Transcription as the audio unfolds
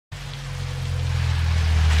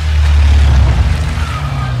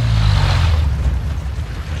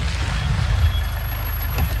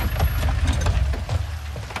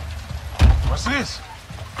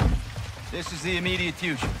This is the immediate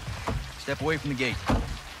future. Step away from the gate.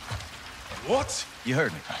 What? You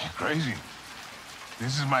heard me. You're crazy.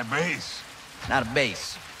 This is my base. Not a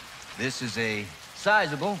base. This is a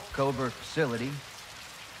sizable covert facility,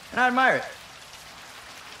 and I admire it.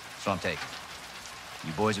 So I'm taking.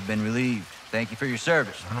 You boys have been relieved. Thank you for your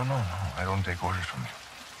service. No. I don't take orders from you.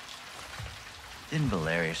 Didn't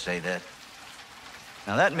Valeria say that?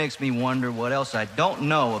 Now that makes me wonder what else I don't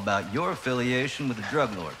know about your affiliation with the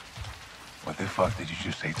drug lord. What the fuck did you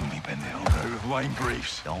just say to me, pendejo? Lying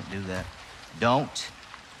briefs. Don't do that. Don't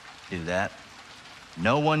do that.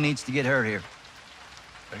 No one needs to get hurt here.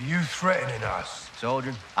 Are you threatening us?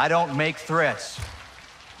 Soldier, I don't make threats.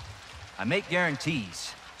 I make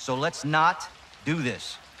guarantees. So let's not do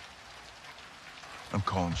this. I'm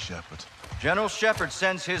calling Shepard. General Shepard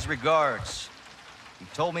sends his regards. He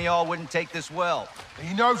told me y'all wouldn't take this well.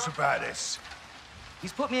 He knows about this.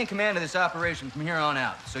 He's put me in command of this operation from here on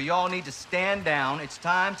out. So y'all need to stand down. It's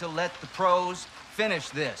time to let the pros finish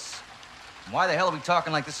this. Why the hell are we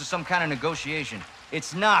talking like this is some kind of negotiation?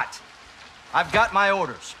 It's not. I've got my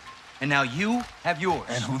orders. And now you have yours.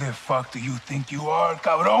 And who the fuck do you think you are,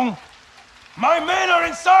 cabron? My men are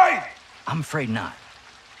inside! I'm afraid not.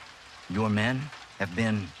 Your men have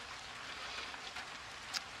been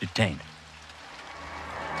detained.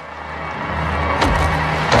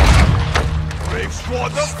 Graves,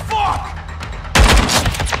 what the fuck?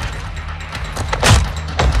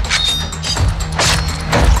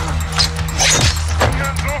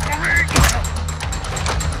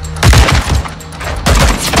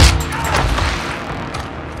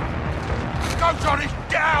 Go, Johnny!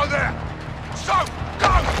 Get out of there! So, go!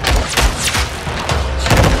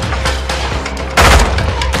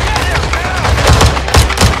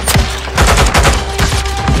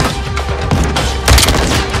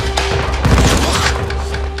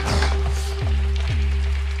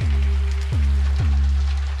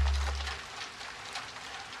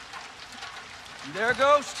 You there,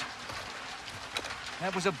 Ghost?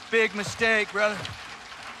 That was a big mistake, brother.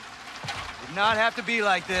 Did not have to be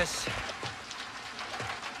like this.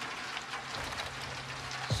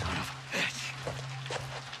 Son of a bitch.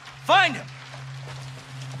 Find him!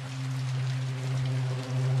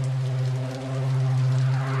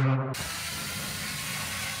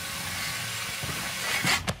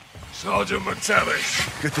 Sergeant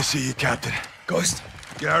McTavish. Good to see you, Captain. Ghost.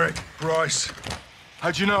 Garrick, Bryce.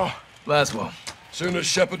 How'd you know? Laswell. Soon as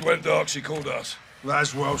Shepard went dark, she called us.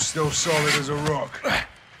 Laswell's still solid as a rock.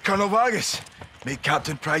 Colonel Vargas. Meet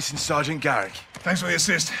Captain Price and Sergeant Garrick. Thanks for the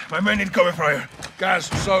assist. My men need cover fire. Gaz,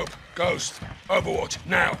 Soap, Ghost. Overwatch,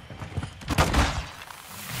 now.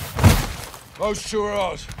 Those two are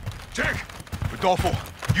ours. Check. Rodolfo,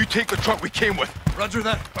 you take the truck we came with. Roger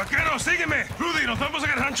that. Vaquero, sígueme. Rudy, nos vamos en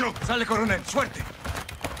el rancho. Sale, coronel. Suerte.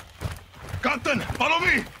 Captain, follow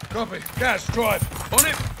me. Copy. Gaz, drive. On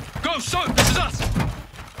it. Go, Soap, this is us.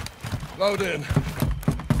 Load in.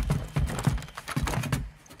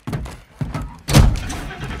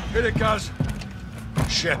 Hit it, Gaz.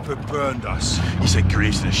 Shepard burned us. He sent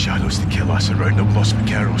Graves in the shadows to kill us and round up Los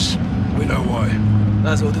Vaqueros. We know why.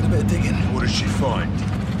 Laswell did a bit of digging. What did she find?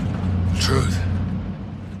 Truth.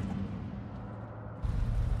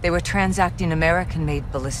 They were transacting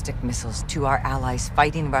American-made ballistic missiles to our allies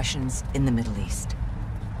fighting Russians in the Middle East.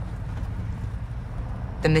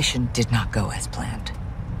 The mission did not go as planned.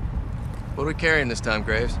 What are we carrying this time,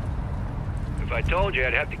 Graves? If I told you,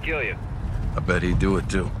 I'd have to kill you. I bet he'd do it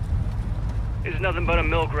too. This is nothing but a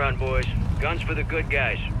milk run, boys. Guns for the good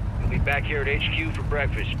guys. We'll be back here at HQ for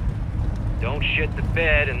breakfast. Don't shit the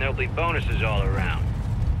bed, and there'll be bonuses all around.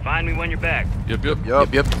 Find me when you're back.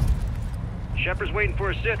 Yep. Shepard's waiting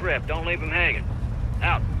for a sit rep. Don't leave him hanging.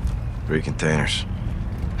 Out. 3 containers.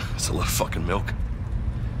 That's a lot of fucking milk.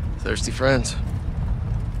 Thirsty friends.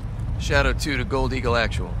 Shadow 2 to Gold Eagle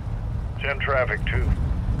Actual. 10 traffic 2.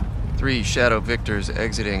 3 Shadow Victors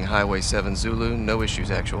exiting Highway 7 Zulu. No issues,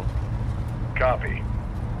 Actual. Copy.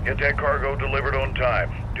 Get that cargo delivered on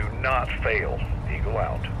time. Do not fail. Eagle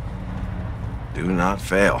out. Do not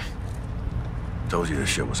fail. Told you this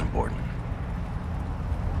shit was important.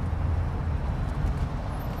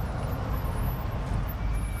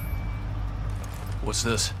 What's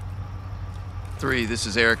this? 3, this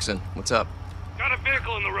is Erickson. What's up? Got a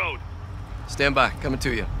vehicle in the road. Stand by. Coming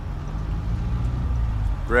to you.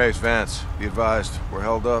 Graves, Vance, be advised. We're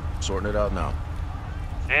held up. Sorting it out now.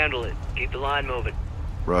 Handle it. Keep the line moving.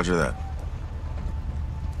 Roger that.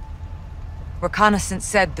 Reconnaissance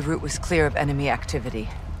said the route was clear of enemy activity.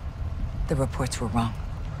 The reports were wrong.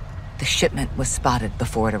 The shipment was spotted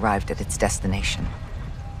before it arrived at its destination.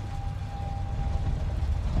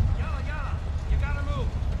 Yalla, you gotta move.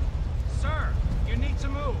 Sir.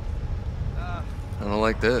 I don't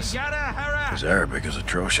like this. His Arabic is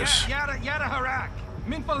atrocious.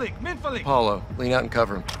 Paulo, lean out and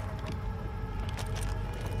cover him.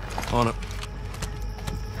 On it.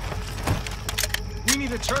 We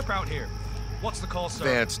need a chirp out here. What's the call, sir?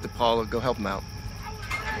 Vance, DePaulo, go help him out.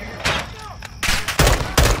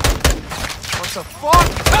 What the fuck?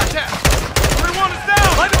 Contact! Everyone is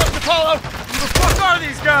down! Light him up, DePaulo! Who the fuck are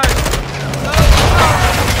these guys?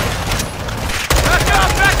 Back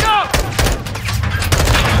up! Back up!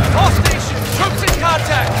 All stations! Troops in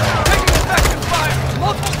contact! Taking effective fire!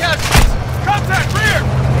 Multiple casualties! Contact rear!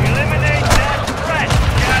 Eliminate that threat,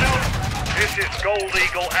 Shadow. This is Gold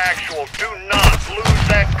Eagle Actual. Do not lose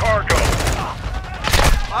that cargo.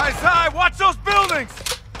 Eyes high! Watch those buildings!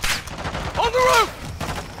 On the roof!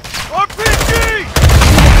 RPG!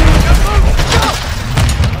 Get moving! Go!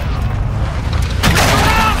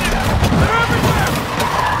 They're everywhere!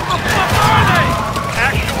 Who the fuck are they?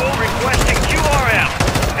 Actual requesting QRM.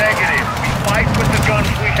 Negative. We fight with the guns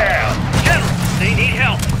we have. General, they need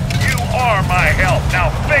help. You are my help. Now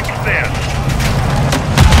fix this.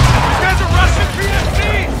 These guys are Russian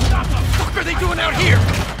PMCs! What the fuck are they doing out here?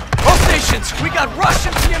 All stations! We got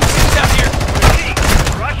Russian PMCs out here!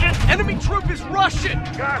 Russian? Enemy troop is Russian!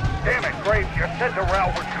 God damn it, Graves. You said the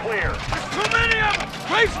route was clear. Too many of them!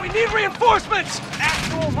 Graves, we need reinforcements!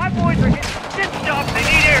 Actual, my boys are getting stitched up. They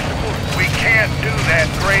need air support. We can't do that,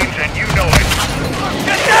 Graves, and you know it.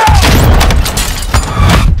 Get down!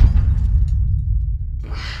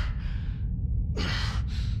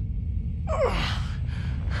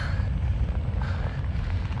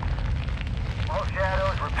 All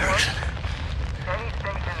Shadows report. Any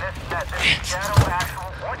station this is Shadow Actual.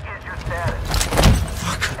 What is your status?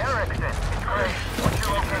 Fuck. Erickson, it's Graves. What's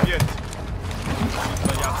your location?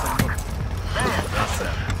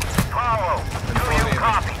 Paulo, do you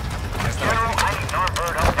copy? General, I need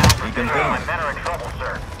non-bird up down for visual. My men are in trouble,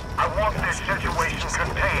 sir. I want this situation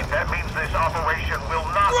contained. That means this operation will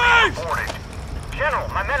not be reported. General,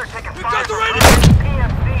 my men are taking fire from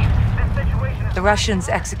PMC. This situation is... The Russians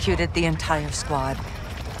executed the entire squad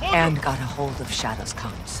and got a hold of Shadow's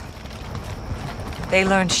comms. They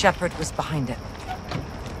learned Shepard was behind it.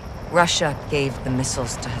 Russia gave the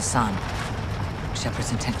missiles to Hassan.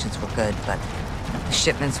 Shepard's intentions were good, but the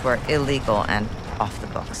shipments were illegal and off the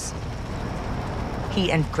books.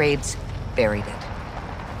 He and Graves buried it.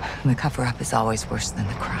 The cover-up is always worse than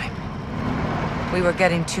the crime. We were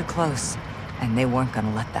getting too close, and they weren't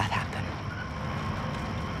gonna let that happen.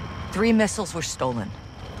 3 missiles were stolen.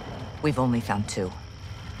 We've only found 2.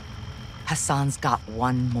 Hassan's got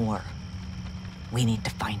 1 more. We need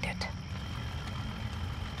to find it.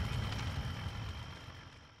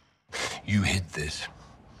 You hid this.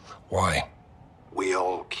 Why? We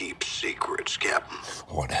all keep secrets, Captain.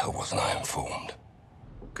 Why the hell wasn't I informed?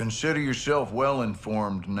 Consider yourself well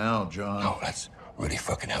informed now, John. Oh, that's really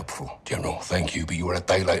fucking helpful. General, thank you, but you were a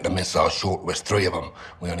day late. The missiles short was 3 of them.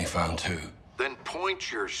 We only found 2. Then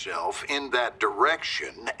point yourself in that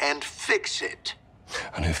direction and fix it.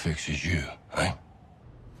 And who fixes you, eh?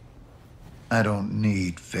 I don't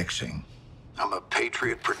need fixing. I'm a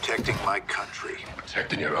patriot protecting my country.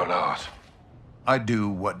 Protecting your own ass. I do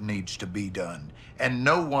what needs to be done, and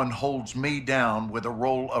no one holds me down with a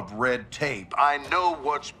roll of red tape. I know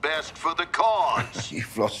what's best for the cause.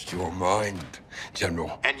 You've lost your mind,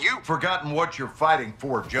 General. And you've forgotten what you're fighting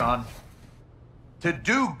for, John. To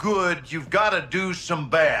do good, you've got to do some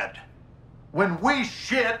bad. When we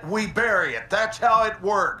shit, we bury it. That's how it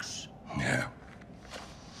works. Yeah.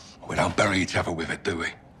 We don't bury each other with it, do we?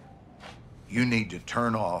 You need to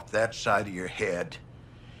turn off that side of your head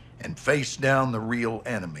and face down the real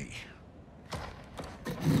enemy.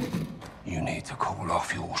 You need to call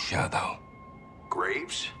off your shadow.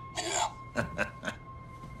 Graves? Yeah.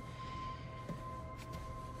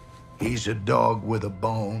 He's a dog with a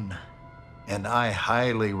bone, and I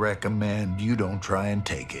highly recommend you don't try and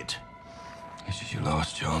take it. This is your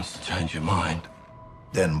last chance to change your mind.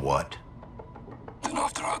 Then what? Then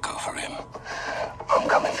after I go for him, I'm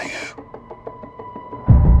coming for you.